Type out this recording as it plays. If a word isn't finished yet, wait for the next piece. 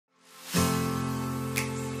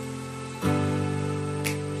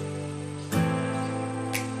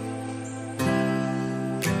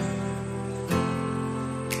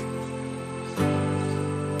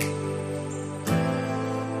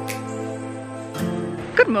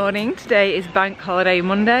Good morning, today is Bank Holiday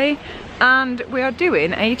Monday and we are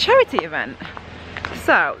doing a charity event.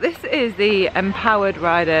 So this is the Empowered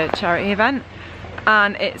Rider charity event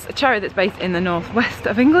and it's a charity that's based in the northwest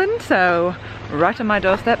of England, so right on my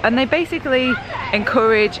doorstep, and they basically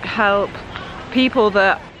encourage, help people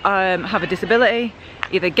that have a disability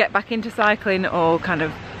either get back into cycling or kind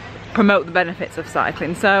of promote the benefits of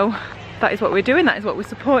cycling. So that is what we're doing, that is what we're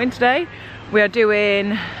supporting today. We are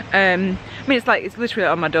doing, I mean it's literally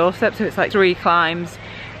on my doorstep, so it's like 3 climbs,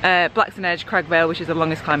 Blackstone Edge, Cragvale, which is the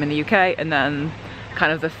longest climb in the UK, and then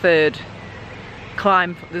kind of the 3rd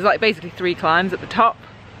climb. There's like basically 3 climbs at the top,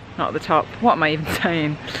 not at the top, what am I even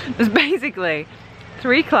saying? There's basically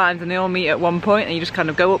 3 climbs and they all meet at one point and you just kind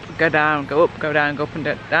of go up, go down, go up, go down, go up and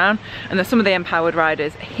down. And there's some of the Empowered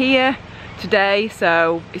Riders here today,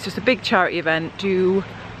 so it's just a big charity event to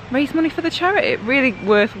raise money for the charity. Really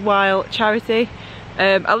worthwhile charity.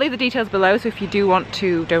 I'll leave the details below, so if you do want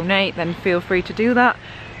to donate then feel free to do that,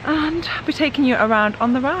 and I'll be taking you around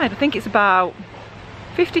on the ride. I think it's about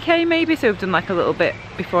 50k maybe, so we've done like a little bit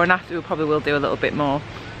before and after. We probably will do a little bit more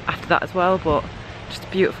after that as well, but just a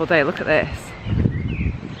beautiful day. Look at this,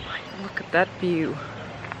 look at that view.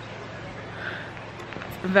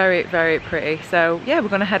 It's very, very pretty. So yeah, we're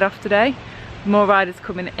gonna head off today. More riders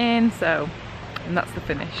coming in, so, and that's the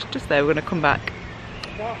finish. Just there, we're gonna come back.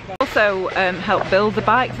 Also help build the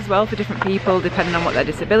bikes as well for different people, depending on what their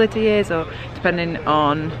disability is or depending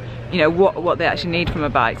on, you know, what they actually need from a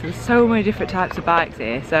bike. So there's so many different types of bikes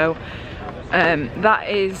here. So that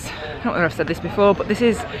is, I don't know if I've said this before, but this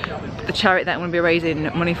is the charity that I'm going to be raising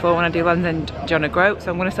money for when I do Land's End John O'Groat.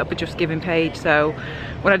 So I'm going to set up a Just Giving page. So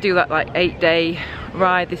when I do that like 8-day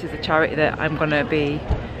ride, this is a charity that I'm going to be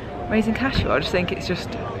raising cash for. I just think it's just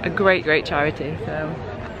a great charity. So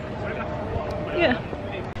yeah.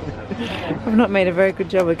 I've not made a very good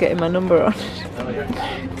job of getting my number on.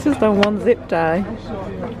 It's just on one zip tie.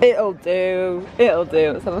 It'll do, it'll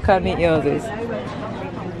do. Let's have a look how neat yours is.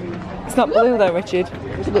 It's not blue though, Richard.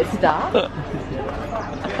 It's a bit dark.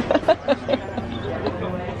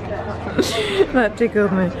 That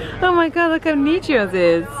tickled me. Oh my god, look how neat yours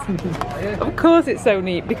is. Of course it's so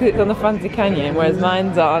neat because it's on the Fancy Canyon, whereas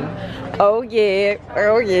mine's on, oh yeah,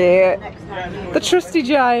 the trusty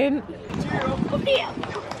giant.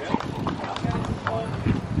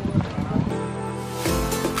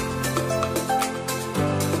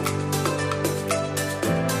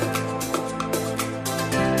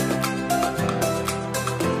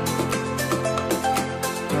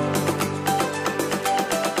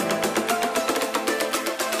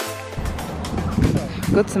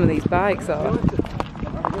 Good some of these bikes are.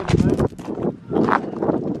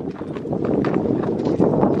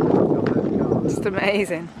 Just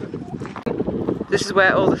amazing. This is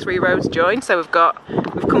where all the 3 roads join. So we've come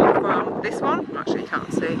up from this one. Actually you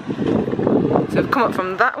can't see. So we've come up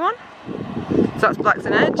from that one. So that's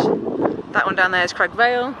Blackstone Edge. That one down there is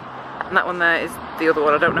Cragvale. And that one there is the other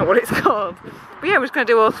one. I don't know what it's called. But yeah, we're just going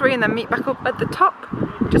to do all 3 and then meet back up at the top.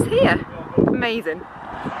 Just here. Amazing.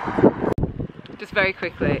 Just very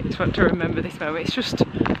quickly, I just want to remember this moment. It's just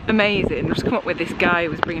amazing. I've just come up with this guy who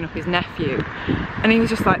was bringing up his nephew, and he was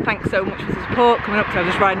just like, thanks so much for the support coming up, so I was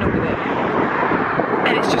just riding up with him.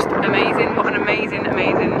 And it's just amazing. What an amazing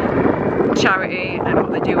charity, and what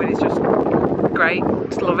they're doing is just great.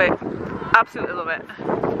 Just love it. Absolutely love it.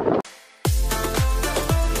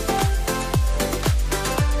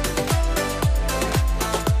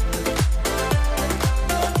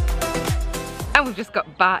 And we've just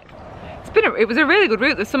got back. It was a really good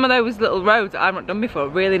route. There's some of those little roads that I've not done before,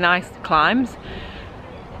 really nice climbs.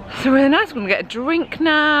 So really nice. We're gonna get a drink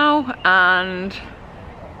now, and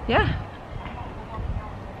yeah,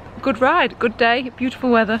 good ride, good day, beautiful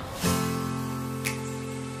weather.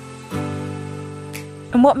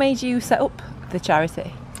 And what made you set up the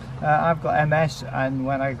charity? I've got MS, and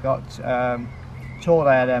when I got told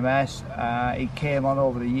I had MS, it came on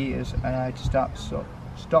over the years, and I had to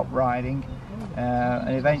stop riding.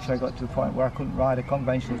 And eventually I got to the point where I couldn't ride a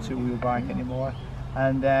conventional 2-wheel bike anymore,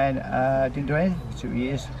 and then didn't do anything for 2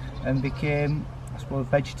 years and became, I suppose,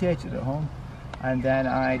 vegetated at home. And then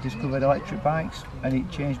I discovered electric bikes, and it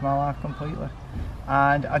changed my life completely.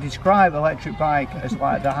 And I describe electric bike as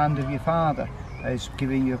like the hand of your father, as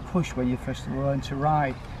giving you a push when you first learn to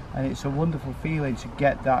ride, and it's a wonderful feeling to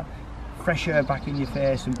get that fresh air back in your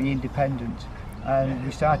face and be independent. And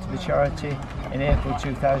we started the charity in April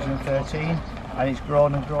 2013, and it's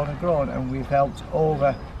grown and grown and grown, and we've helped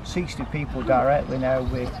over 60 people directly now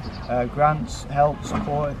with grants, help,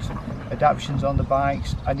 support, adaptations on the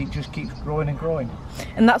bikes, and it just keeps growing and growing.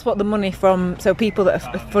 And that's what the money from, so people that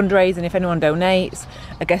are fundraising, if anyone donates,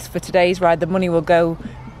 I guess for today's ride, the money will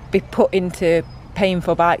be put into paying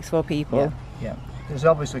for bikes for people. Yeah. There's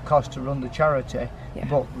obviously cost to run the charity,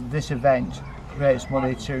 but this event creates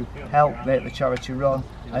money to help make the charity run,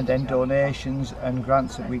 and then donations and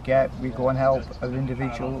grants that we get, we go and help an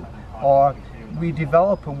individual, or we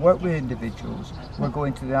develop and work with individuals. We're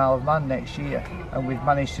going to the Isle of Man next year, and we've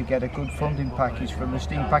managed to get a good funding package from the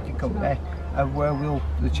Steam Packing Company, and where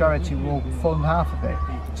the charity will fund half of it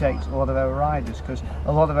to take a lot of our riders, because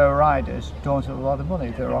a lot of our riders don't have a lot of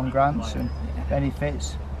money. They're on grants and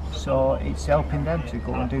benefits, so it's helping them to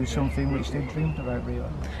go and do something which they dreamed about, really.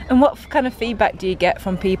 And what kind of feedback do you get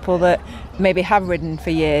from people that maybe have ridden for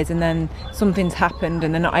years and then something's happened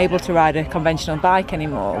and they're not able to ride a conventional bike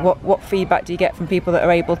anymore? What feedback do you get from people that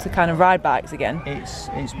are able to kind of ride bikes again? It's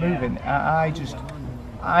moving. I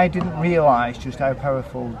didn't realise just how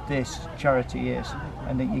powerful this charity is,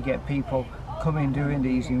 and that you get people coming doing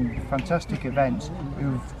these fantastic events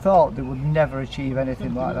who thought they would never achieve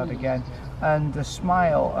anything like that again, and the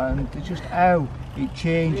smile and just how it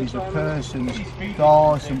changes a person's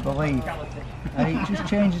thoughts and belief, and it just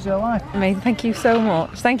changes their life. Amazing, thank you so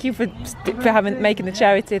much. Thank you for making the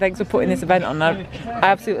charity. Thanks for putting this event on. I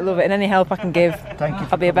absolutely love it, and any help I can give,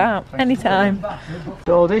 I'll be about anytime.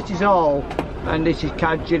 So this is all, and this is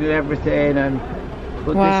cadging and everything,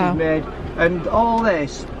 but this is made, and all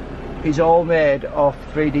this is all made of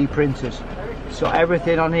 3D printers. So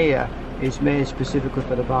everything on here is made specifically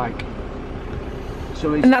for the bike.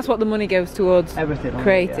 So and that's what the money goes towards, everything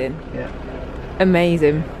creating. Yeah.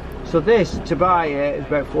 Amazing. So this, to buy it, is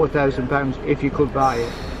about £4,000 if you could buy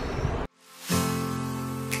it.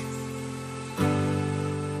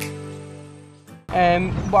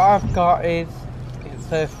 What I've got is,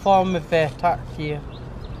 it's a form of ataxia,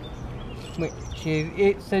 which is,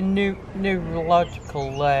 it's a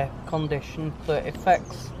neurological condition that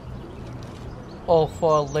affects all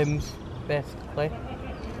four limbs basically,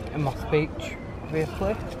 and my speech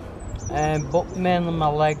obviously, but mainly my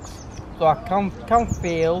legs. So I can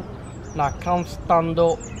feel, and I can stand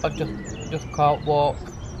up, I just can't walk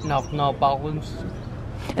and have no balance.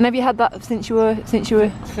 And have you had that since you were? Since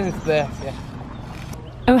birth, yeah.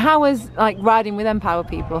 And how was riding with Empower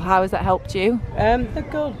people? How has that helped you? They're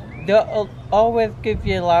good. They'll always give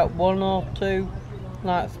you one or two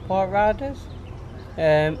support riders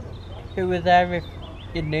who are there if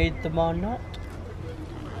you need them or not.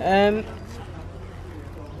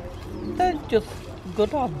 They're just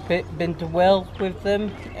good. I've been to Wales with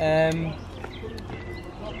them.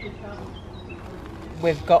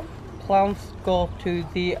 We've got plans to go to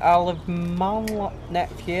the Isle of Man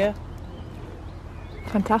next year.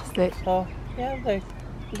 Fantastic. So yeah, they're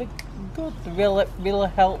good. They're really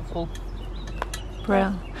helpful.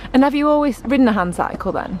 Brilliant. And have you always ridden a hand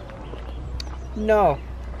cycle then? No.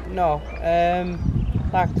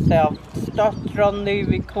 Like I say, I've started on the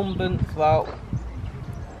recumbents about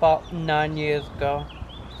 9 years ago.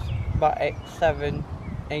 About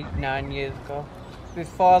 9 years ago.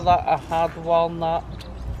 Before that, I had one that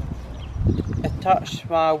attached to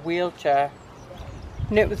my wheelchair,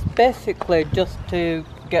 and it was basically just to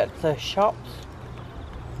get to shops,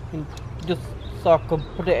 and just so I could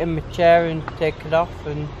put it in my chair and take it off.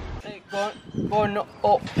 And going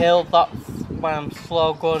uphill, that's when I'm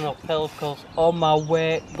slow going uphill, because all my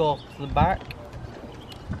weight goes to the back.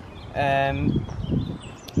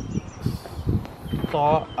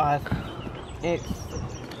 So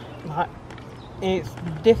it's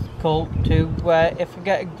difficult to where if I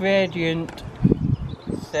get a gradient,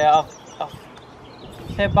 say about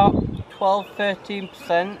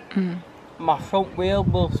 12-13%, my front wheel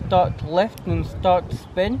will start to lift and start to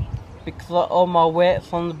spin because all my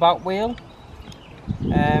weight's on the back wheel.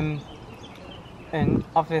 And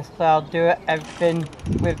obviously I'll do everything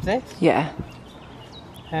with this. Yeah.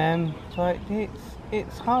 So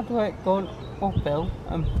it's hard work going uphill,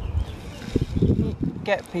 and you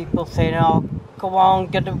get people saying, "Oh, come on,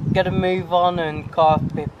 get a move on," and cars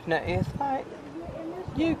bipping at you. It's like,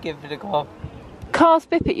 you give it a go. Cars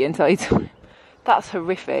bip at you until you that's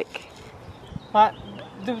horrific. Like,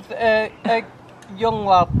 there was a young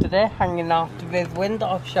lad today hanging out of his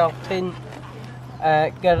window shouting,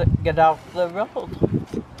 get out of the road.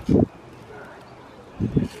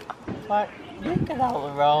 Like, you get out of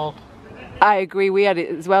the road. I agree, we had it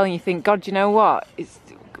as well, and you think, God, you know what?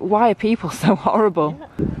 Why are people so horrible?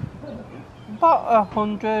 Yeah. About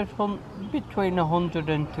 100, between 100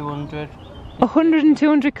 and 200. 100 and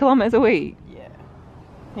 200 kilometres a week? Yeah.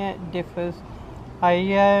 Yeah, it differs.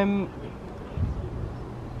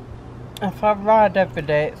 If I ride every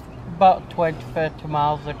day, it's about 20-30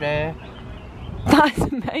 miles a day. That's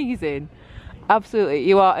amazing. Absolutely,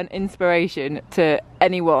 you are an inspiration to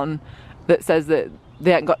anyone that says that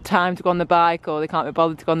they haven't got time to go on the bike or they can't be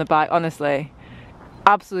bothered to go on the bike. Honestly,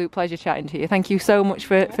 absolute pleasure chatting to you. Thank you so much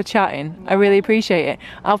for chatting. I really appreciate it.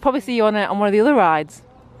 I'll probably see you on one of the other rides.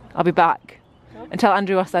 I'll be back. And tell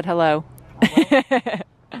Andrew I said hello.